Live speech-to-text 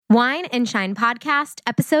Wine and Shine Podcast,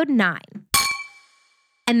 episode 9.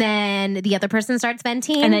 And then the other person starts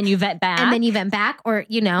venting. And then you vent back. And then you vent back. Or,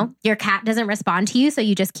 you know, your cat doesn't respond to you, so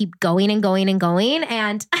you just keep going and going and going.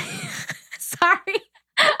 And sorry.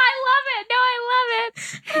 I love it. No, I love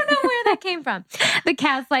it. I don't know where that came from. The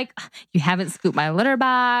cat's like, you haven't scooped my litter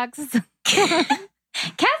box. Cat's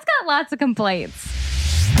got lots of complaints.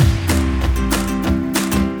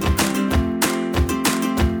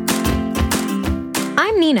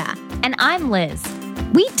 I'm Nina. And I'm Liz.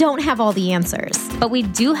 We don't have all the answers, but we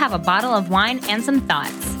do have a bottle of wine and some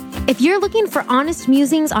thoughts. If you're looking for honest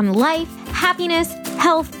musings on life, happiness,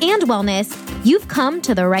 health, and wellness, you've come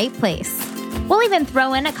to the right place. We'll even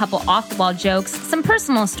throw in a couple off-the-wall jokes, some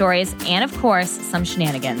personal stories, and of course, some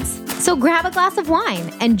shenanigans. So grab a glass of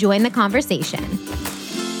wine and join the conversation.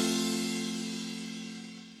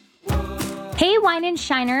 Hey, Wine and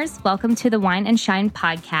Shiners. Welcome to the Wine and Shine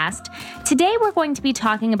podcast. Today, we're going to be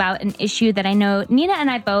talking about an issue that I know Nina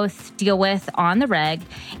and I both deal with on the reg,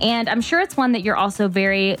 and I'm sure it's one that you're also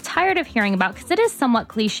very tired of hearing about because it is somewhat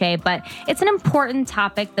cliche, but it's an important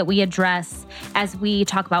topic that we address as we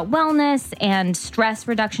talk about wellness and stress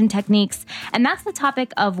reduction techniques, and that's the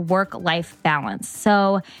topic of work-life balance.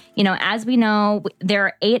 So, you know, as we know, there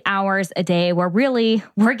are 8 hours a day where really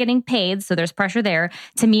we're getting paid, so there's pressure there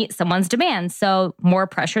to meet someone's demands. So more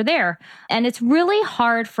pressure there. And it's really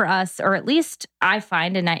hard for us, or at least I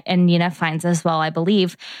find, and Nina finds as well, I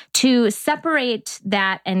believe, to separate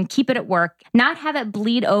that and keep it at work, not have it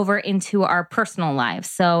bleed over into our personal lives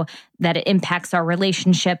so that it impacts our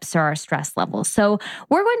relationships or our stress levels. So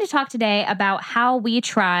we're going to talk today about how we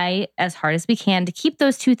try as hard as we can to keep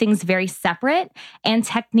those two things very separate and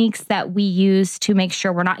techniques that we use to make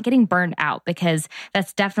sure we're not getting burned out, because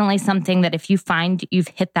that's definitely something that if you find you've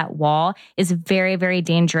hit that wall is very, very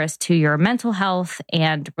dangerous to your mental health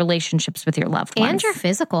and relationships with your loved ones. And your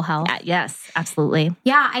physical health. Yes, absolutely.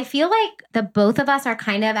 Yeah, I feel like the both of us are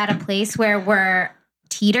kind of at a place where we're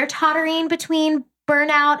teeter-tottering between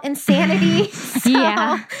burnout and sanity.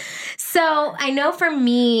 So I know for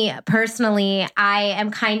me personally, I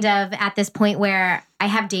am kind of at this point where I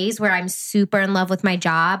have days where I'm super in love with my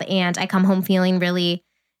job and I come home feeling really,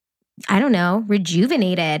 I don't know,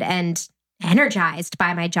 rejuvenated and energized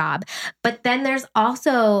by my job. But then there's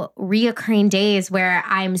also reoccurring days where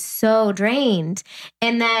I'm so drained.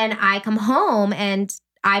 And then I come home and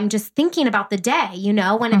I'm just thinking about the day, you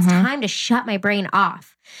know, when it's time to shut my brain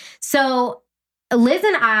off. So Liz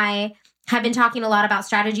and I have been talking a lot about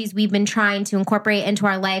strategies we've been trying to incorporate into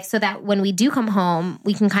our life so that when we do come home,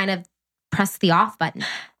 we can kind of press the off button.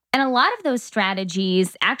 And a lot of those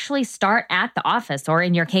strategies actually start at the office, or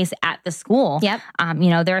in your case, at the school. Yep. You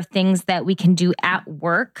know, there are things that we can do at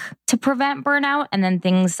work to prevent burnout, and then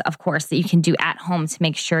things, of course, that you can do at home to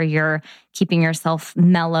make sure you're keeping yourself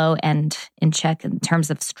mellow and in check in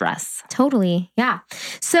terms of stress. Totally. Yeah.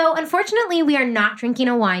 So unfortunately, we are not drinking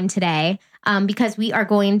a wine today because we are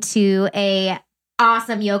going to a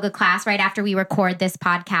awesome yoga class right after we record this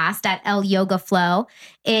podcast at El Yoga Flow.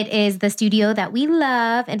 It is the studio that we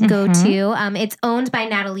love and go to. It's owned by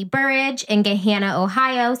Natalie Burridge in Gahanna,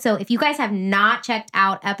 Ohio. So if you guys have not checked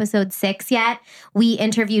out episode 6 yet, we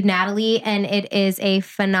interviewed Natalie and it is a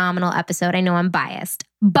phenomenal episode. I know I'm biased,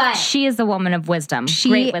 but she is a woman of wisdom.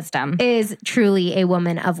 Great wisdom. She is truly a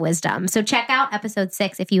woman of wisdom. So check out episode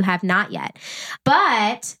 6 if you have not yet.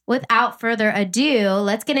 But without further ado,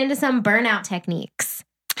 let's get into some burnout techniques.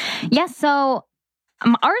 Yeah, so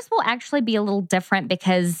ours will actually be a little different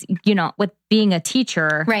because, you know, with being a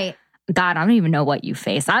teacher, right? God, I don't even know what you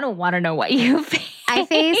face. I don't want to know what you face.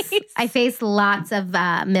 I face lots of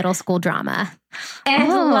middle school drama and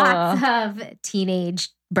lots of teenage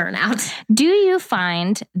burnout. Do you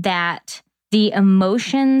find that the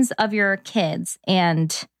emotions of your kids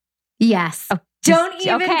and... Yes. Oh, don't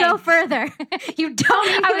even go further. You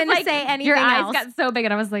don't even say anything your eyes else. got so big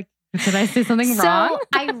and I was like, did I say something wrong? So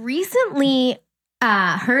I recently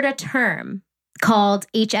heard a term called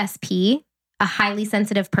HSP, a highly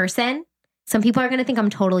sensitive person. Some people are going to think I'm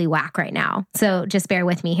totally whack right now, so just bear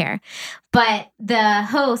with me here. But the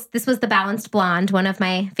host, this was The Balanced Blonde, one of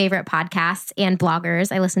my favorite podcasts and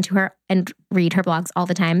bloggers. I listen to her and read her blogs all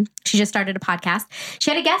the time. She just started a podcast.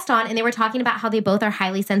 She had a guest on, and they were talking about how they both are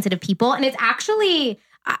highly sensitive people. And it's actually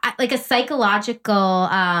like a psychological,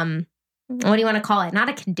 what do you want to call it? Not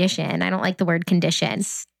a condition. I don't like the word condition.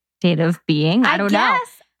 State of being? I don't know.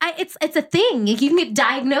 It's a thing. You can get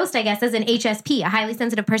diagnosed, I guess, as an HSP, a highly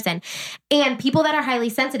sensitive person. And people that are highly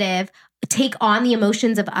sensitive take on the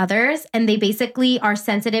emotions of others, and they basically are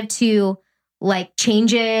sensitive to like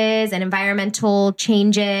changes and environmental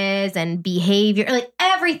changes and behavior, like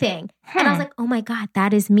everything. And I was like, oh my God,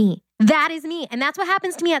 that is me. That is me. And that's what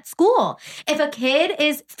happens to me at school. If a kid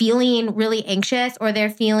is feeling really anxious or they're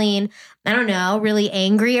feeling, I don't know, really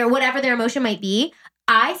angry or whatever their emotion might be,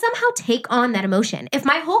 I somehow take on that emotion. If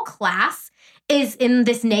my whole class is in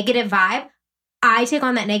this negative vibe, I take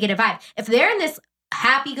on that negative vibe. If they're in this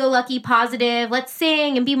happy-go-lucky, positive, let's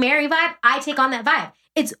sing and be merry vibe, I take on that vibe.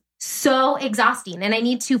 It's so exhausting and I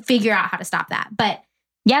need to figure out how to stop that. But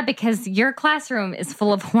yeah, because your classroom is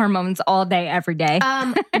full of hormones all day, every day.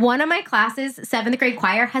 One of my classes, 7th grade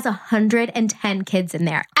choir, has 110 kids in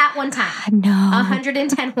there at one time. No.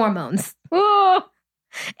 110 hormones. Ooh.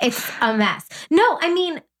 It's a mess. No, I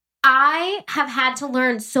mean, I have had to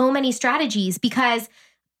learn so many strategies because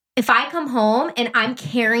if I come home and I'm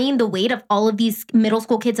carrying the weight of all of these middle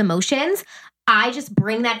school kids' emotions, I just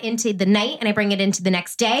bring that into the night and I bring it into the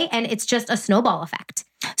next day. And it's just a snowball effect.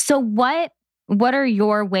 So what are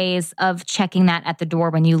your ways of checking that at the door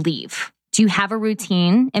when you leave? Do you have a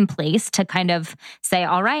routine in place to kind of say,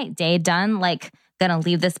 all right, day done, like gonna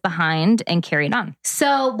leave this behind and carry it on?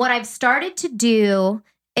 So what I've started to do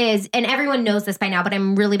is, and everyone knows this by now, but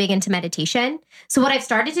I'm really big into meditation. So what I've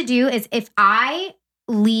started to do is if I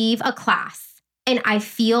leave a class and I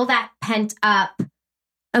feel that pent up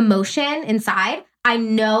emotion inside, I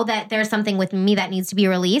know that there's something with me that needs to be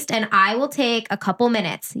released, and I will take a couple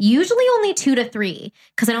minutes, usually only 2 to 3,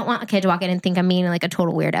 because I don't want a kid to walk in and think I'm being like a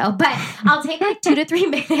total weirdo, but I'll take like 2 to 3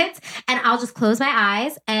 minutes and I'll just close my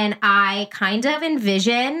eyes and I kind of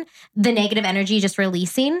envision the negative energy just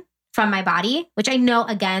releasing from my body, which I know,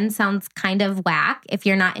 again, sounds kind of whack if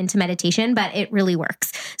you're not into meditation, but it really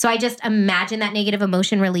works. So I just imagine that negative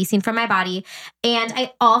emotion releasing from my body. And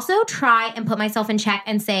I also try and put myself in check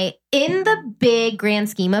and say, in the big grand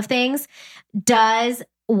scheme of things, does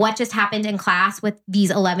what just happened in class with these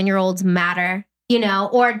 11-year-olds matter? You know,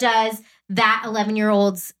 or does that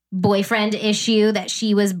 11-year-old's boyfriend issue that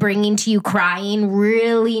she was bringing to you crying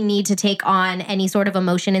really need to take on any sort of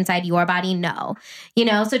emotion inside your body? No. You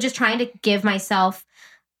know, so just trying to give myself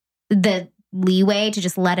the leeway to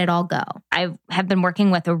just let it all go. I have been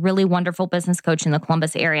working with a really wonderful business coach in the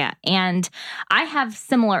Columbus area. And I have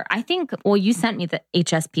similar, I think, well, you sent me the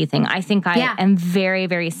HSP thing. I think I am very,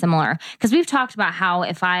 very similar. Because we've talked about how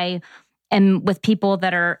if I am with people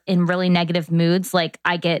that are in really negative moods, like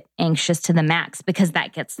I get anxious to the max because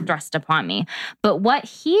that gets thrust upon me. But what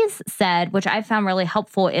he's said, which I found really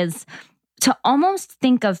helpful, is to almost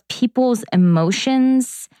think of people's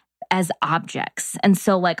emotions as objects. And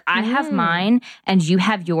so like I have mine and you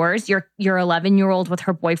have yours. Your 11-year-old with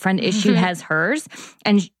her boyfriend issue has hers.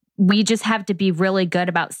 And we just have to be really good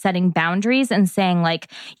about setting boundaries and saying like,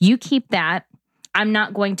 you keep that. I'm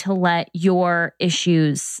not going to let your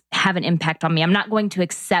issues have an impact on me. I'm not going to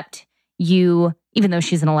accept you, even though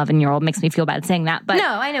she's an 11-year-old, makes me feel bad saying that. But no,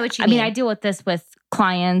 I know what you mean. I mean, I deal with this with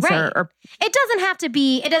clients or it doesn't have to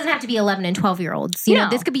be 11 and 12-year-olds. You know,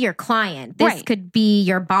 this could be your client. This could be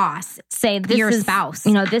your boss. Say this your is, spouse.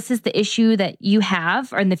 You know, this is the issue that you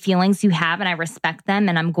have or the feelings you have, and I respect them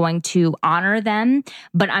and I'm going to honor them,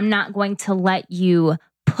 but I'm not going to let you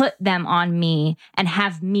put them on me and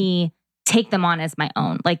have me take them on as my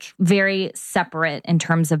own, like very separate in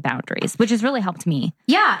terms of boundaries, which has really helped me.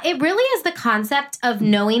 Yeah, it really is the concept of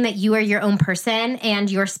knowing that you are your own person and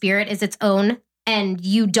your spirit is its own, and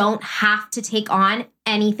you don't have to take on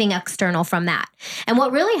anything external from that. And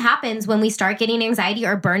what really happens when we start getting anxiety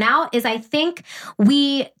or burnout is I think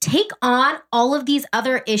we take on all of these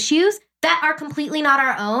other issues that are completely not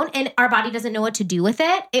our own, and our body doesn't know what to do with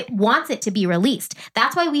it. It wants it to be released.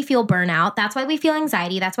 That's why we feel burnout. That's why we feel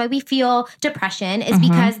anxiety. That's why we feel depression, is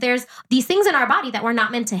because there's these things in our body that we're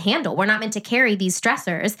not meant to handle. We're not meant to carry these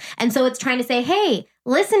stressors. And so it's trying to say, hey,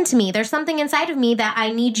 listen to me. There's something inside of me that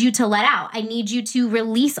I need you to let out. I need you to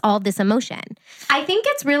release all this emotion. I think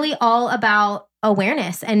it's really all about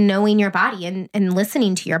awareness and knowing your body and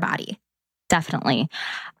listening to your body. Definitely.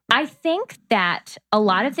 I think that a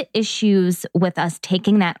lot of the issues with us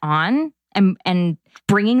taking that on and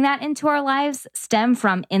bringing that into our lives stem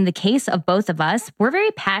from, in the case of both of us, we're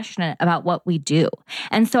very passionate about what we do.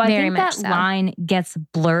 And so I think that line gets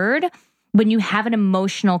blurred when you have an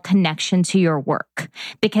emotional connection to your work,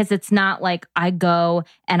 because it's not like I go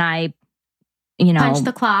and I punch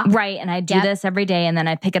the clock. Right. And I do this every day and then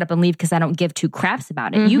I pick it up and leave because I don't give two craps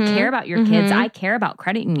about it. You care about your kids. I care about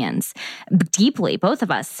credit unions deeply, both of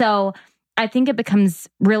us. So I think it becomes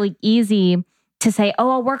really easy to say, oh,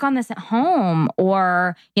 I'll work on this at home,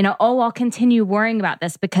 or, I'll continue worrying about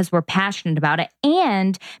this because we're passionate about it.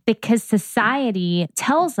 And because society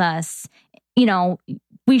tells us,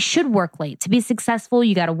 we should work late. To be successful,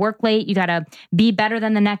 you got to work late. You got to be better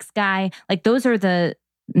than the next guy. Like those are the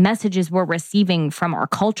messages we're receiving from our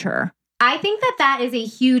culture. I think that is a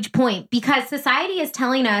huge point because society is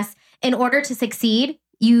telling us in order to succeed,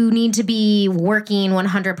 you need to be working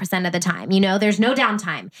 100% of the time. There's no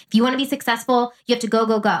downtime. If you want to be successful, you have to go,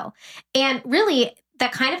 go, go. And really,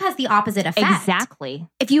 that kind of has the opposite effect. Exactly.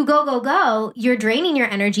 If you go, go, go, you're draining your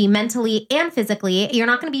energy mentally and physically. You're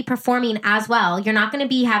not going to be performing as well. You're not going to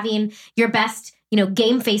be having your best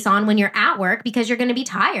game face on when you're at work because you're going to be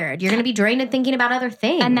tired. You're going to be drained and thinking about other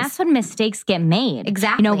things. And that's when mistakes get made.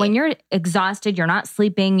 Exactly. When you're exhausted, you're not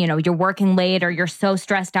sleeping, you're working late or you're so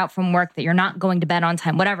stressed out from work that you're not going to bed on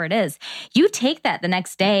time, whatever it is. You take that the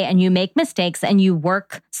next day and you make mistakes and you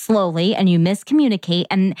work slowly and you miscommunicate.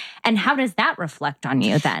 And how does that reflect on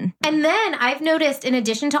you then? And then I've noticed in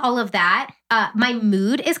addition to all of that, my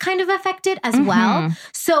mood is kind of affected as well.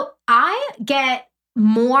 So I get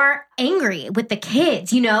more angry with the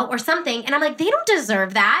kids, or something. And I'm like, they don't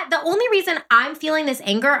deserve that. The only reason I'm feeling this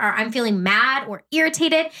anger or I'm feeling mad or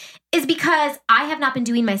irritated is because I have not been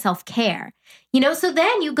doing my self-care. So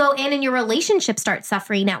then you go in and your relationship starts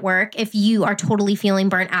suffering at work if you are totally feeling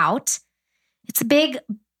burnt out. It's a big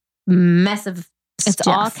mess of stuff. It's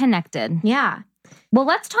all connected. Yeah. Well,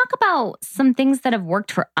 let's talk about some things that have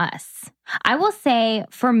worked for us. I will say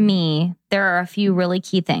for me, there are a few really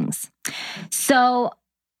key things. So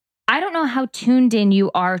I don't know how tuned in you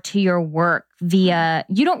are to your work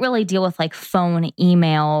you don't really deal with like phone,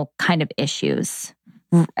 email kind of issues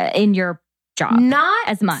in your job. Not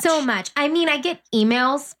as much. So much. I mean, I get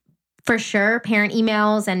emails for sure, parent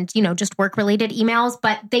emails and, just work-related emails,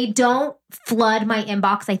 but they don't flood my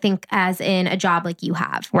inbox, I think, as in a job like you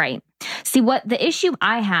have. Right. See, what the issue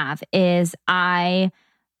I have is I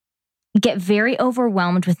get very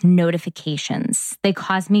overwhelmed with notifications. They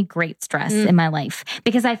cause me great stress in my life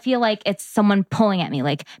because I feel like it's someone pulling at me,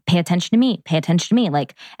 like, pay attention to me, pay attention to me.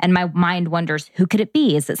 Like, and my mind wonders, who could it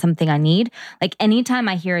be? Is it something I need? Like anytime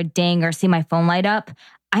I hear a ding or see my phone light up,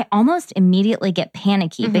 I almost immediately get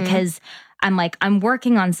panicky because I'm like, I'm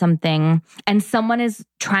working on something and someone is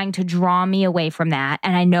trying to draw me away from that.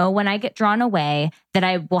 And I know when I get drawn away that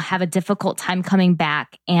I will have a difficult time coming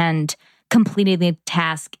back and completing the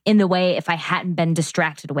task in the way if I hadn't been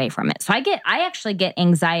distracted away from it. So I actually get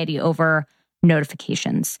anxiety over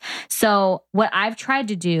notifications. So what I've tried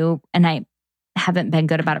to do, and I haven't been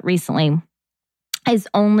good about it recently, is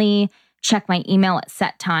only check my email at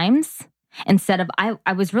set times. Instead of,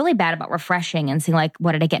 I was really bad about refreshing and seeing like,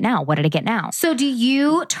 what did I get now? What did I get now? So do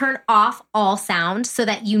you turn off all sound so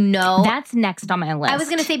that you know? That's next on my list. I was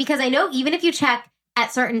going to say, because I know even if you check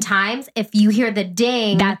at certain times, if you hear the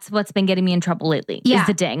ding. That's what's been getting me in trouble lately, is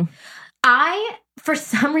the ding. I, for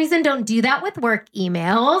some reason, don't do that with work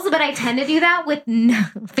emails, but I tend to do that with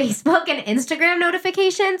Facebook and Instagram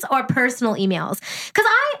notifications or personal emails. Because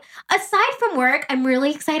aside from work, I'm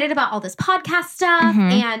really excited about all this podcast stuff.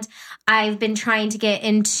 And I've been trying to get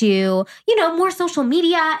into, more social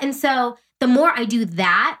media. And so the more I do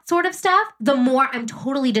that sort of stuff, the more I'm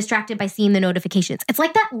totally distracted by seeing the notifications. It's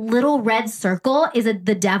like that little red circle is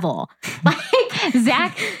the devil. Like,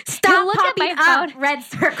 Zach, stop popping up, red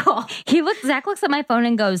circle. Zach looks at my phone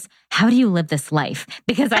and goes, how do you live this life?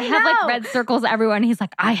 Because I have like red circles everywhere. And he's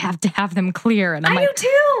like, I have to have them clear. And I'm like, do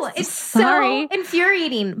too. It's so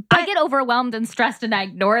infuriating. But I get overwhelmed and stressed and I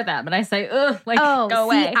ignore them. And I say, ugh, go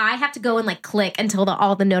away. I have to go and like click until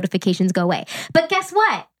all the notifications go away. But guess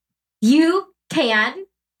what? You can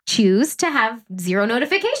choose to have 0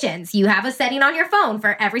 notifications. You have a setting on your phone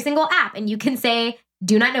for every single app, and you can say,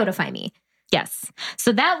 do not notify me. Yes.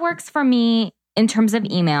 So that works for me in terms of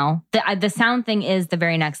email. The sound thing is the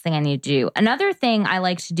very next thing I need to do. Another thing I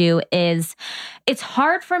like to do is, it's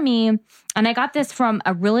hard for me, and I got this from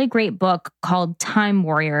a really great book called Time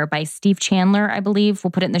Warrior by Steve Chandler, I believe. We'll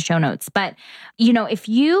put it in the show notes. But, if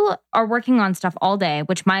you are working on stuff all day,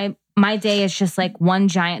 which my day is just like one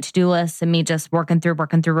giant to-do list and me just working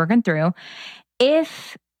through.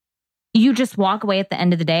 If you just walk away at the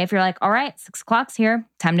end of the day, if you're like, all right, 6 o'clock's here,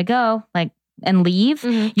 time to go, and leave,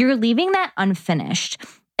 you're leaving that unfinished.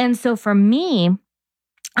 And so for me,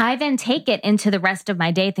 I then take it into the rest of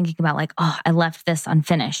my day thinking about like, oh, I left this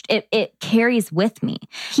unfinished. It carries with me.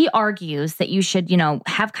 He argues that you should,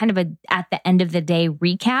 have kind of at the end of the day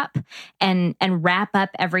recap and wrap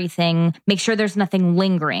up everything. Make sure there's nothing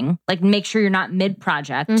lingering. Like make sure you're not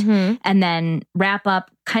mid-project and then wrap up,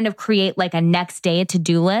 kind of create like a next day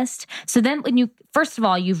to-do list. So then first of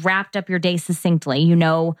all, you've wrapped up your day succinctly,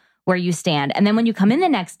 where you stand. And then when you come in the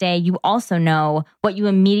next day, you also know what you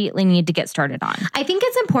immediately need to get started on. I think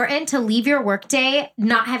it's important to leave your workday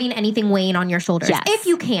not having anything weighing on your shoulders, if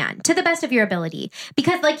you can, to the best of your ability.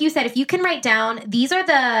 Because like you said, if you can write down, these are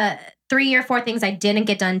the 3 or 4 things I didn't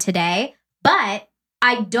get done today, but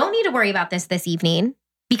I don't need to worry about this evening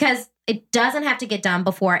because it doesn't have to get done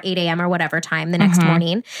before 8 a.m. or whatever time the next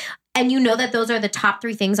morning. And you know that those are the top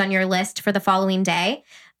 3 things on your list for the following day.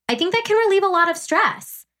 I think that can relieve a lot of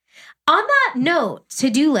stress. On that note,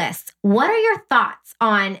 to-do lists, what are your thoughts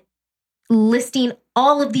on listing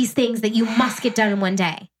all of these things that you must get done in one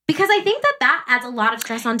day? Because I think that adds a lot of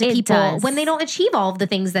stress onto people when they don't achieve all of the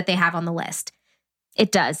things that they have on the list.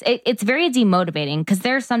 It does. It's very demotivating because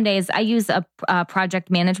there are some days I use a project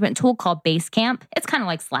management tool called Basecamp. It's kind of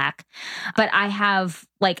like Slack, but I have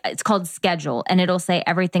it's called Schedule, and it'll say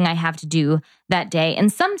everything I have to do that day.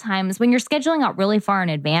 And sometimes when you're scheduling out really far in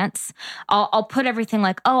advance, I'll put everything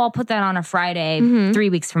I'll put that on a Friday 3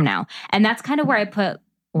 weeks from now. And that's kind of where I put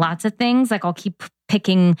lots of things. I'll keep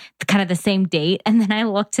picking kind of the same date. And then I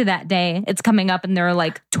look to that day, it's coming up and there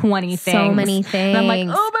are 20 things. So many things. And I'm like,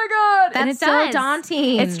 oh my God. That's so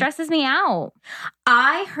daunting. It stresses me out.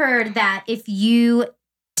 I heard that if you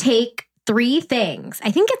take 3 things,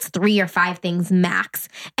 I think it's 3 or 5 things max,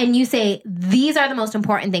 and you say, these are the most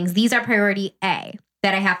important things. These are priority A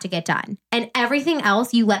that I have to get done. And everything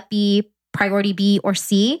else you let be priority B or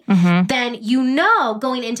C, then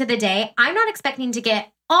going into the day, I'm not expecting to get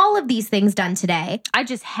all of these things done today. I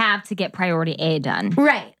just have to get priority A done.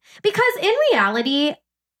 Right. Because in reality,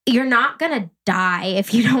 you're not going to die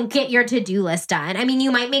if you don't get your to-do list done. I mean, you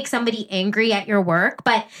might make somebody angry at your work,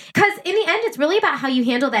 but because in the end, it's really about how you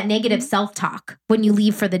handle that negative self-talk when you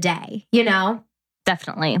leave for the day,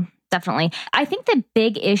 Definitely. I think the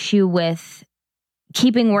big issue with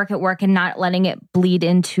keeping work at work and not letting it bleed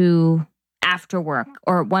into after work,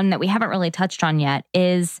 or one that we haven't really touched on yet,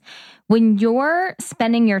 is when you're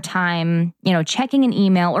spending your time, checking an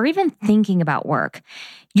email or even thinking about work,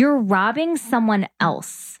 you're robbing someone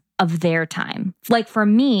else of their time. Like for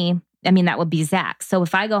me, that would be Zach. So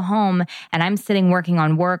if I go home and I'm sitting working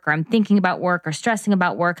on work, or I'm thinking about work or stressing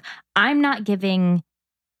about work, I'm not giving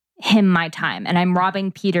him my time, and I'm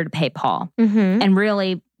robbing Peter to pay Paul. And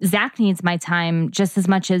really, Zach needs my time just as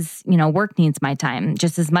much as, work needs my time,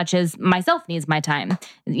 just as much as myself needs my time,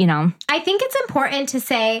 I think it's important to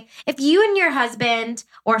say, if you and your husband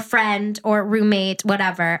or friend or roommate,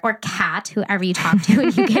 whatever, or cat, whoever you talk to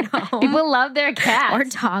when you get home. People love their cat. Or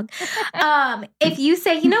dog. If you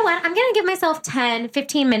say, you know what, I'm going to give myself 10,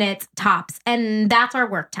 15 minutes tops, and that's our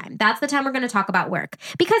work time. That's the time we're going to talk about work.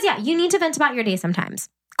 Because you need to vent about your day sometimes.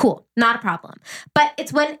 Cool. Not a problem. But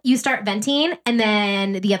it's when you start venting and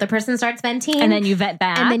then the other person starts venting. And then you vent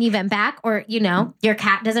back. And then you vent back. Or, your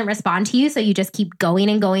cat doesn't respond to you. So you just keep going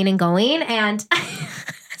and going and going. And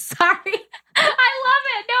sorry. I love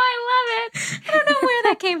it. No, I love it. I don't know where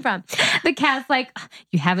that came from. The cat's like,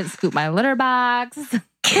 you haven't scooped my litter box.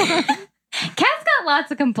 Cat's got lots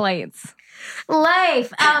of complaints.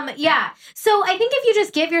 Life. So I think if you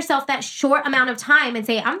just give yourself that short amount of time and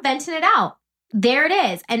say, I'm venting it out. There it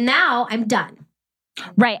is. And now I'm done.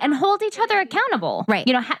 Right. And hold each other accountable. Right.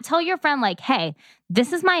 Tell your friend hey,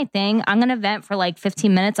 this is my thing. I'm going to vent for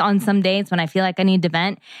 15 minutes on some days when I feel like I need to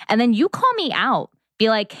vent. And then you call me out. Be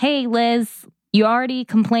like, hey, Liz, you already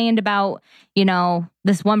complained about,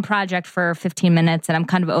 this one project for 15 minutes and I'm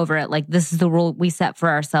kind of over it. This is the rule we set for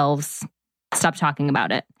ourselves. Stop talking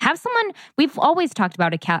about it. Have someone, we've always talked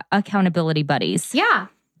about accountability buddies. Yeah.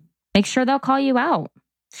 Make sure they'll call you out.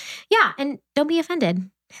 Yeah, and don't be offended.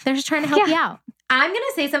 They're just trying to help you out. I'm going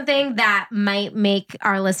to say something that might make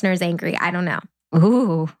our listeners angry. I don't know.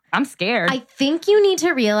 Ooh, I'm scared. I think you need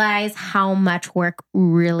to realize how much work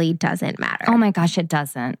really doesn't matter. Oh my gosh, it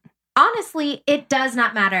doesn't. Honestly, it does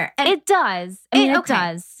not matter. And it does. It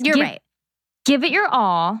does. You're right. Give it your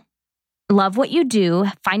all. Love what you do.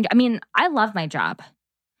 I love my job.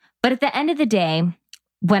 But at the end of the day,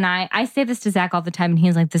 when I say this to Zach all the time, and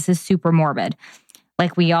he's like, this is super morbid.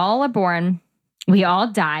 We all are born, we all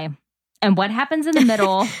die. And what happens in the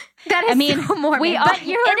middle? That is so morbid. We all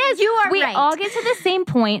all get to the same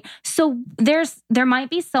point. So there might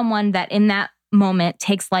be someone that in that moment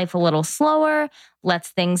takes life a little slower, lets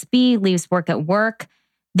things be, leaves work at work.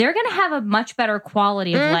 They're going to have a much better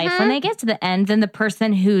quality of life when they get to the end than the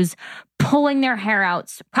person who's pulling their hair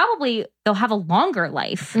out. Probably they'll have a longer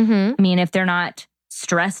life. If they're not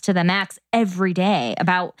stressed to the max every day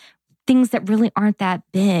about things that really aren't that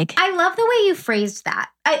big. I love the way you phrased that.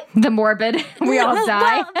 The morbid, we all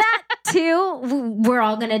die. Well, that too, we're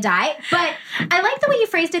all going to die. But I like the way you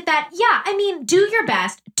phrased it that, do your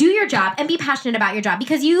best, do your job, and be passionate about your job.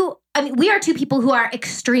 Because we are two people who are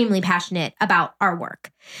extremely passionate about our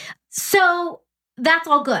work. So that's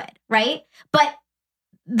all good, right? But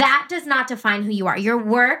that does not define who you are. Your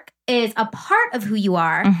work is a part of who you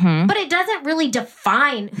are, but it doesn't really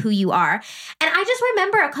define who you are. And I just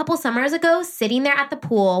remember a couple summers ago sitting there at the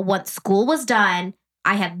pool once school was done.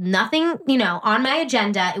 I had nothing, on my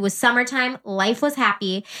agenda. It was summertime. Life was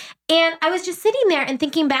happy. And I was just sitting there and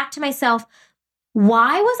thinking back to myself,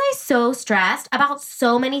 why was I so stressed about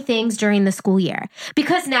so many things during the school year?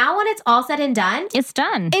 Because now when it's all said and done, it's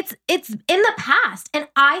done. It's in the past. And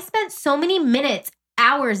I spent so many minutes,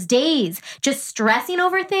 hours, days just stressing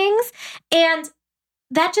over things. And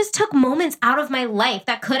that just took moments out of my life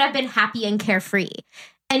that could have been happy and carefree.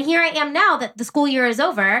 And here I am now that the school year is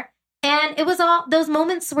over. And it was those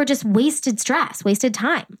moments were just wasted stress, wasted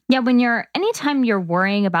time. Yeah, anytime you're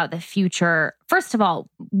worrying about the future, first of all,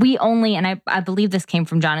 and I believe this came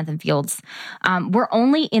from Jonathan Fields, we're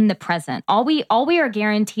only in the present. All we are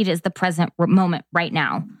guaranteed is the present moment right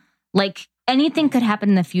now. Like anything could happen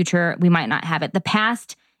in the future, we might not have it. The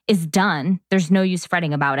past is done. There's no use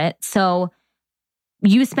fretting about it. So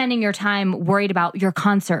you spending your time worried about your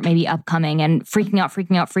concert maybe upcoming and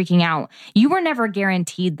freaking out. You were never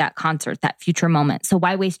guaranteed that concert, that future moment. So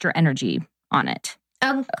why waste your energy on it?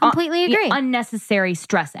 Completely agree. Unnecessary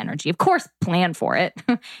stress energy. Of course, plan for it.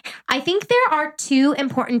 I think there are two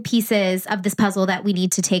important pieces of this puzzle that we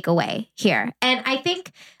need to take away here. And I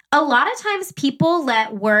think a lot of times people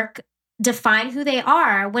let work define who they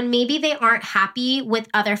are when maybe they aren't happy with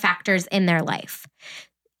other factors in their life.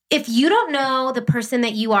 If you don't know the person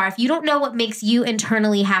that you are, if you don't know what makes you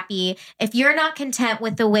internally happy, if you're not content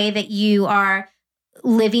with the way that you are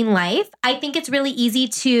living life, I think it's really easy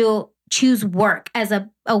to choose work as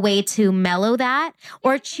a way to mellow that,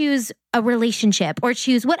 or choose a relationship, or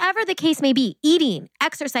choose whatever the case may be, eating,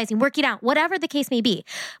 exercising, working out, whatever the case may be.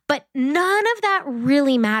 But none of that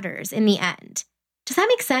really matters in the end. Does that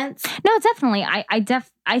make sense? No, definitely.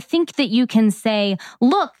 I think that you can say,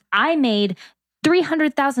 look, I made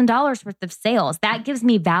 $300,000 worth of sales. That gives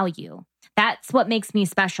me value. That's what makes me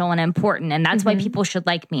special and important. And that's why people should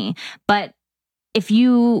like me. But if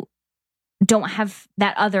you don't have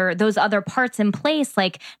those other parts in place,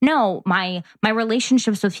 like, no, my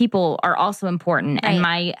relationships with people are also important, right, and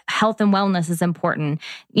my health and wellness is important.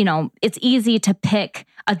 It's easy to pick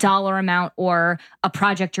a dollar amount or a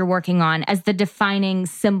project you're working on as the defining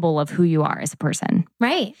symbol of who you are as a person.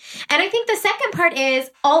 Right. And I think the second part is,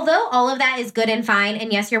 although all of that is good and fine,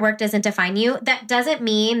 and yes, your work doesn't define you, that doesn't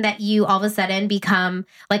mean that you all of a sudden become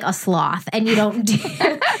like a sloth and you don't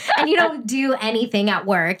do anything at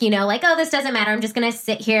work, like, oh, this doesn't matter. I'm just going to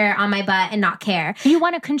sit here on my butt and not care. You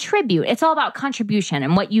want to contribute. It's all about contribution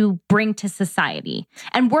and what you bring to society.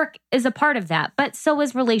 And work is a part of that, but so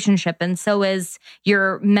is relationship, and so is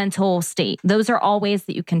your mental state. Those are all ways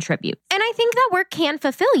that you contribute. And I think that work can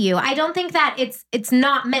fulfill you. I don't think that it's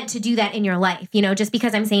not meant to do that in your life, just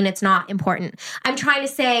because I'm saying it's not important. I'm trying to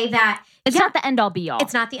say that it's not the end all be all.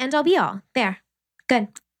 It's not the end all be all. There. Good.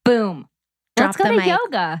 Boom. Let's go to mic.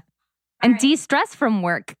 Yoga and de-stress from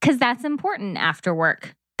work, because that's important after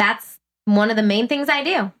work. That's one of the main things I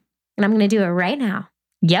do. And I'm going to do it right now.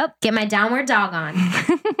 Yep. Get my downward dog on.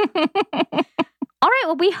 All right.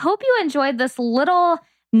 Well, we hope you enjoyed this little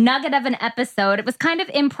nugget of an episode. It was kind of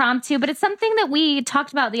impromptu, but it's something that we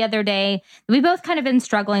talked about the other day that we both kind of been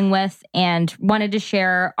struggling with and wanted to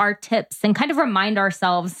share our tips and kind of remind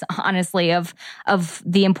ourselves, honestly, of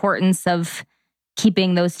the importance of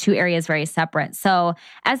keeping those two areas very separate. So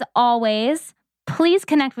as always, please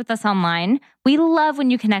connect with us online. We love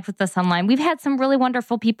when you connect with us online. We've had some really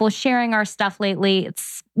wonderful people sharing our stuff lately. It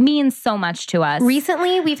means so much to us.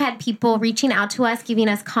 Recently, we've had people reaching out to us, giving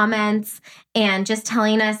us comments, and just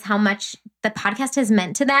telling us how much the podcast has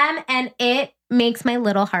meant to them. And it makes my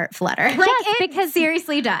little heart flutter. Because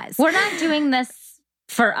seriously does. We're not doing this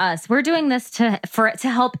for us. We're doing this to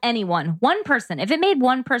help anyone. One person. If it made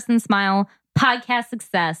one person smile, podcast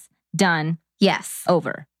success, done. Yes.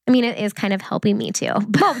 Over. I mean, it is kind of helping me too.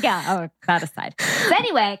 Oh, yeah. Oh, that aside. So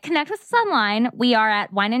anyway, connect with us online. We are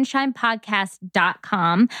at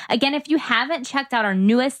wineandshinepodcast.com. Again, if you haven't checked out our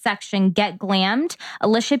newest section, Get Glammed,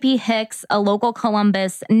 Alicia P. Hicks, a local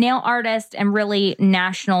Columbus nail artist and really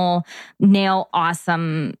national nail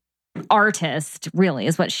awesome artist, really,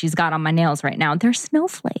 is what she's got on my nails right now. They're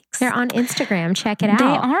snowflakes. They're on Instagram. Check it out. They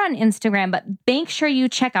are on Instagram, but make sure you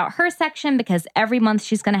check out her section because every month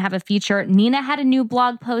she's going to have a feature. Nina had a new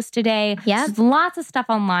blog post today. Yeah. There's lots of stuff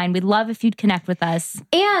online. We'd love if you'd connect with us.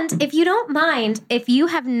 And if you don't mind, if you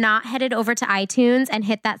have not headed over to iTunes and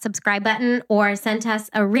hit that subscribe button or sent us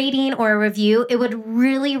a rating or a review, it would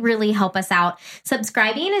really, really help us out.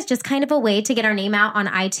 Subscribing is just kind of a way to get our name out on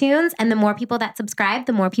iTunes. And the more people that subscribe,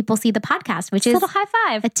 the more people see the podcast, which is a little high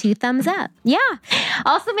five. a 2 thumbs up. Yeah.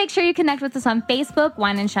 Also, make sure you connect with us on Facebook,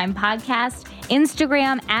 Wine and Shine Podcast,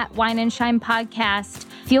 Instagram at Wine and Shine Podcast.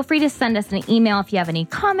 Feel free to send us an email if you have any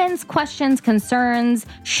comments, questions, concerns,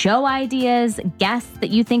 show ideas, guests that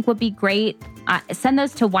you think would be great. Send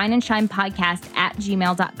those to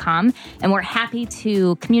wineandShinePodcast@gmail.com, and we're happy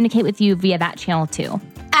to communicate with you via that channel too.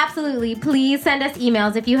 Absolutely. Please send us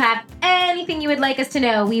emails if you have anything you would like us to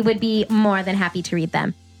know. We would be more than happy to read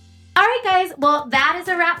them. All right, guys. Well, that is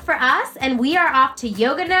a wrap for us, and we are off to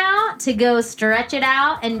yoga now to go stretch it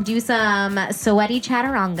out and do some sweaty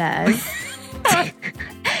chaturangas.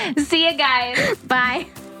 See you guys. Bye.